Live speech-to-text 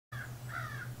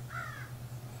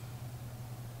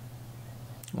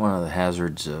One of the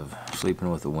hazards of sleeping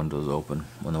with the windows open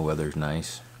when the weather's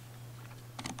nice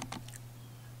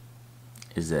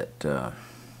is that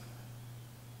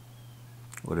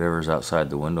whatever's outside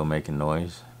the window making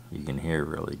noise, you can hear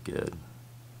really good.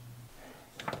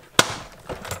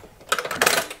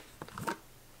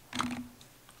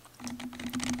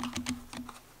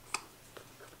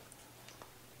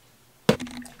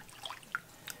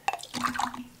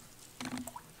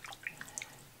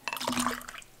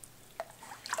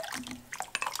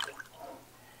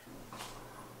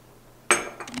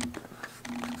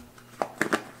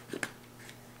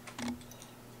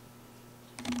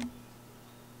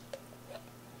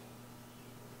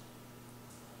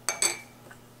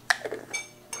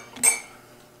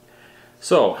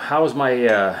 So, how's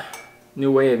my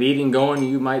new way of eating going,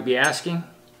 you might be asking?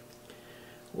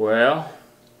 Well,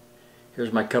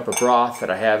 here's my cup of broth that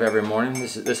I have every morning.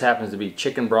 This happens to be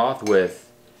chicken broth with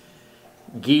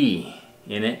ghee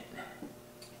in it.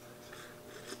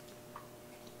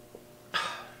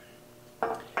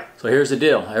 So here's the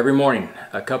deal. Every morning,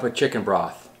 a cup of chicken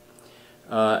broth.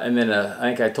 And then I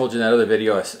think I told you in that other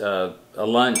video, a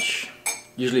lunch,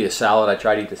 usually a salad. I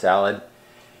try to eat the salad.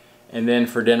 And then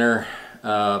for dinner,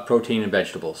 protein and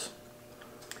vegetables.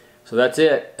 So that's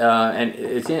it. And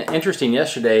it's interesting,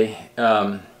 yesterday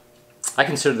I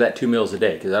consider that 2 meals a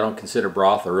day because I don't consider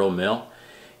broth a real meal.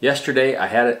 Yesterday I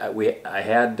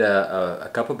had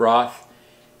a cup of broth.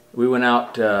 We went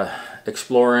out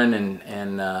exploring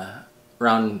and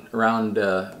around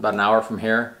about an hour from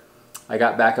here. I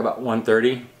got back about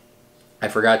 1:30. I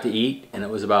forgot to eat, and it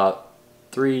was about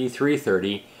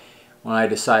 3:30 when I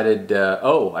decided,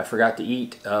 oh, I forgot to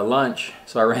eat lunch.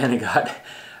 So I ran and got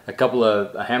a couple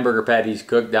of hamburger patties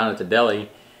cooked down at the deli,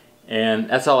 and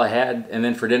that's all I had. And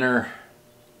then for dinner,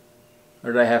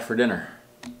 what did I have for dinner?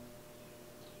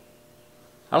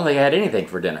 I don't think I had anything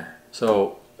for dinner.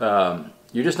 So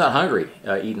you're just not hungry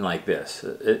eating like this.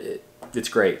 It's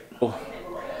great.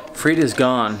 Frida's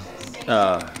gone.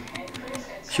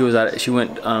 She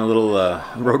went on a little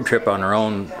road trip on her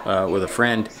own with a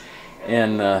friend.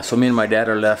 And so me and my dad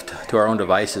are left to our own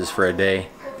devices for a day,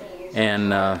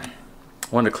 and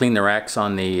wanted to clean the racks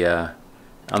on the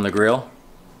grill.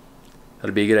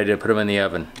 That'd be a good idea to put them in the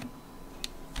oven.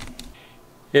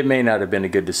 It may not have been a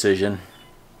good decision.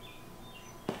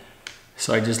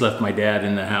 So I just left my dad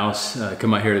in the house,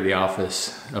 come out here to the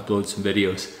office, upload some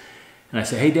videos, and I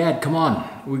said, "Hey Dad, come on,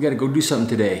 we got to go do something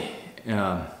today."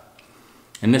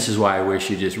 And this is why I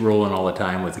wish you just rolling all the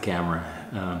time with the camera.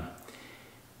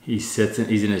 He's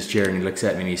in his chair and he looks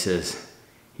at me and he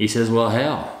says, "Well,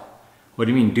 hell, what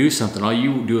do you mean do something? All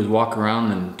you do is walk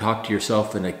around and talk to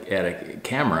yourself at a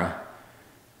camera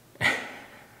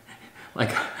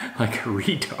like a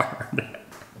retard."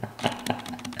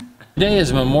 Today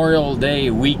is Memorial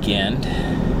Day weekend,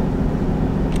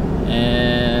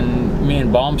 and me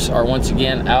and Bumps are once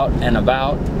again out and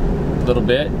about a little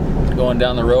bit, going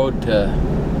down the road to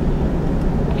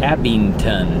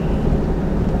Abington.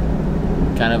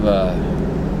 Kind of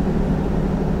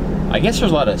I guess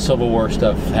there's a lot of Civil War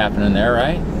stuff happening there,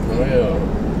 right? Oh yeah,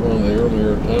 one of the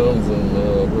earlier towns in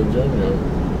Virginia.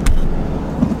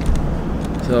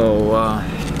 So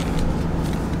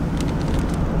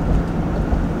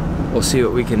we'll see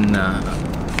what we can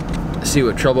see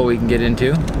what trouble we can get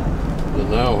into. The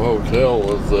Now Hotel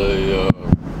was a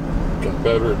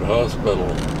Confederate hospital.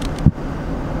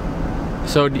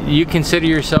 So do you consider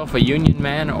yourself a Union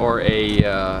man or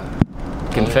a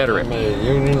Confederate? I'm a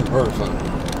Union person.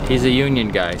 He's a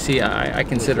Union guy. See, I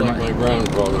consider like my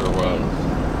grandfather was.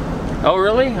 Oh,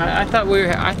 really? I thought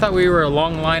we were a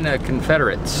long line of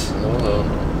Confederates. No,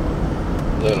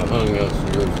 that hung us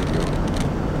years ago.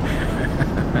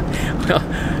 Well,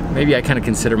 maybe I kind of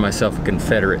consider myself a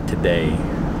Confederate today.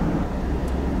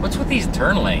 What's with these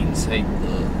turn lanes? They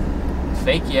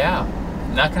fake you out.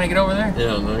 Now can I get over there?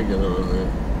 Yeah, now I get over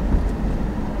there.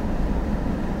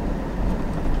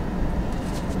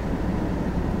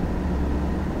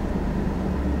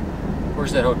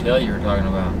 Where's that hotel you were talking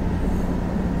about?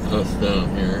 That's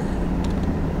down here.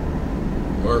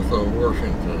 Martha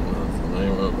Washington, that's the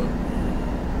name of it.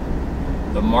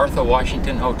 The Martha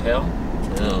Washington Hotel?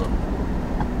 Yeah.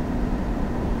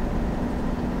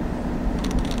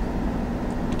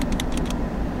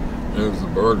 There's the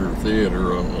Barter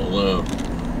Theater on the left.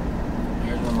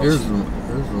 Here's the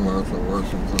Martha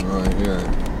Washington right here.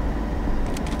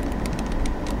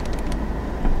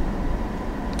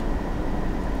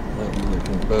 That was the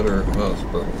Confederate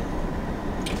hospital.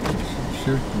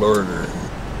 Shoot Barter.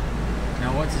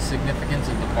 Now what's the significance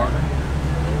of the Barter?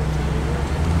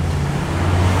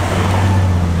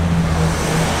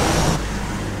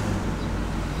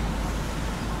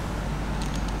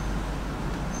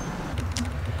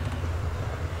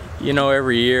 You know,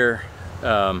 every year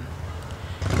my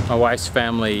wife's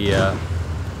family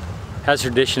has a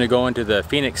tradition of going to the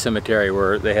Phoenix Cemetery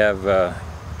where they have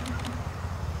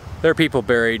their people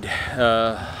buried.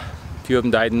 A few of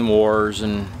them died in the wars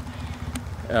and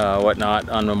whatnot.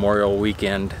 On Memorial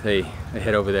Weekend they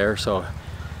head over there. So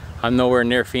I'm nowhere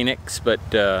near Phoenix, but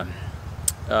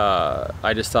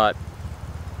I just thought,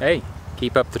 hey,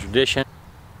 keep up the tradition.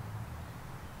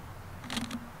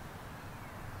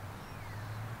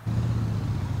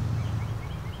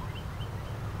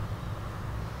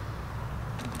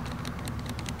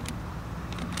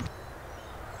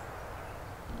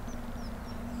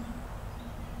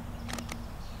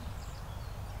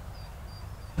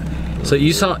 So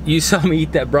you saw me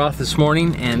eat that broth this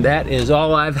morning, and that is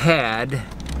all I've had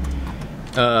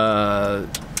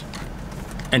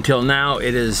until now.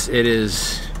 It is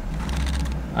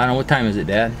I don't know, what time is it,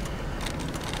 Dad?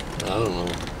 I don't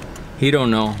know. He don't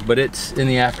know, but it's in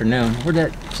the afternoon. Where'd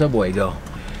that Subway go?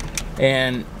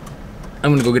 And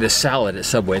I'm gonna go get a salad at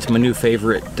Subway. It's my new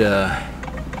favorite thing.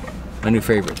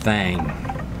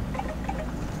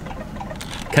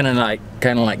 Kind of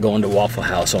like going to Waffle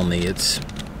House, only it's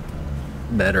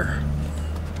better.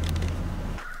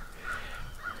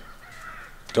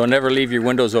 Don't ever leave your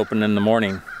windows open in the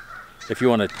morning if you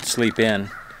want to sleep in.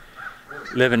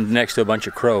 Living next to a bunch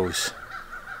of crows.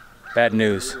 Bad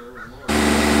news.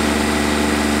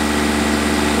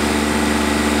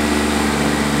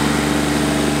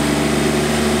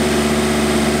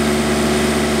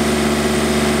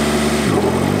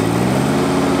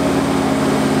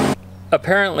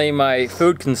 Apparently my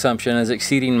food consumption is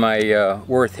exceeding my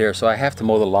worth here, so I have to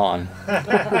mow the lawn.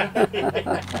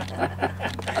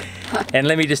 And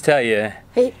let me just tell you...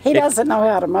 He doesn't know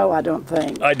how to mow, I don't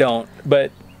think. I don't,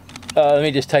 but let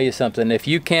me just tell you something. If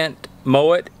you can't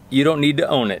mow it, you don't need to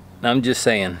own it. I'm just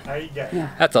saying.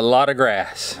 Yeah. That's a lot of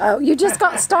grass. Oh, you just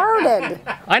got started.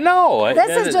 I know.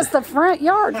 This is just the front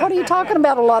yard. What are you talking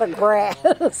about, a lot of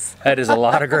grass? That is a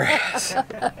lot of grass.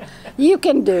 You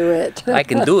can do it. I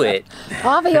can do it.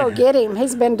 Javi will get him.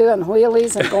 He's been doing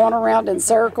wheelies and going around in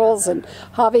circles, and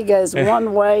Javi goes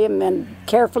one way and then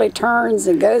carefully turns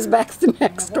and goes back the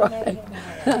next way.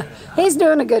 He's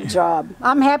doing a good job.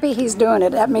 I'm happy he's doing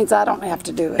it. That means I don't have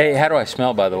to do it. Hey, how do I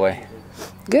smell, by the way?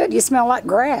 Good. You smell like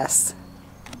grass.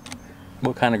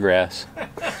 What kind of grass?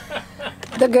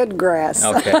 The good grass.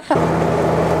 Okay.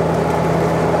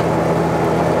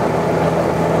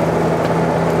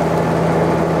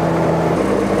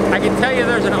 I can tell you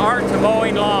there's an art to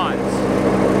mowing lawns,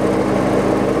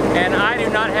 and I do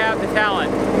not have the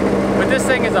talent, but this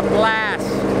thing is a blast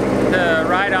to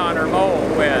ride on or mow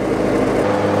with.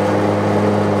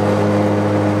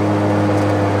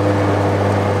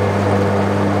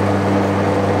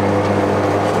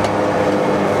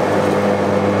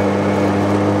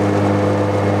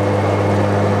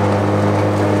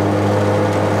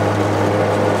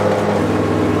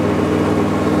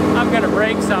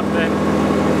 Something.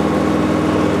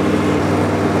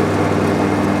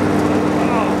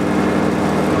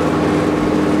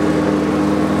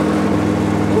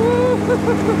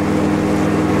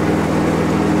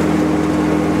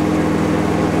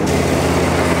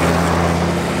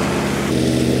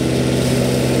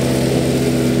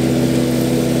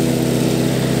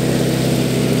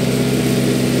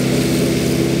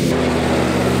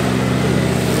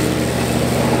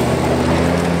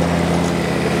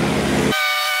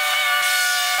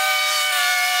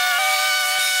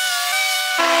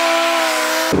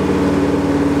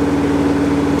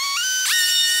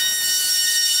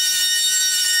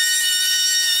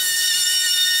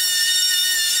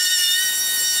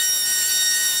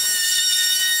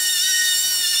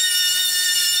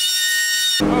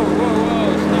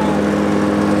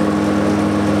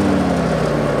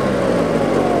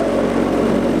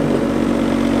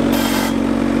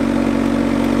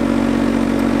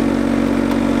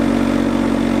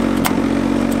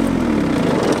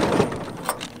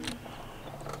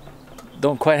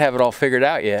 Don't quite have it all figured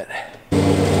out yet.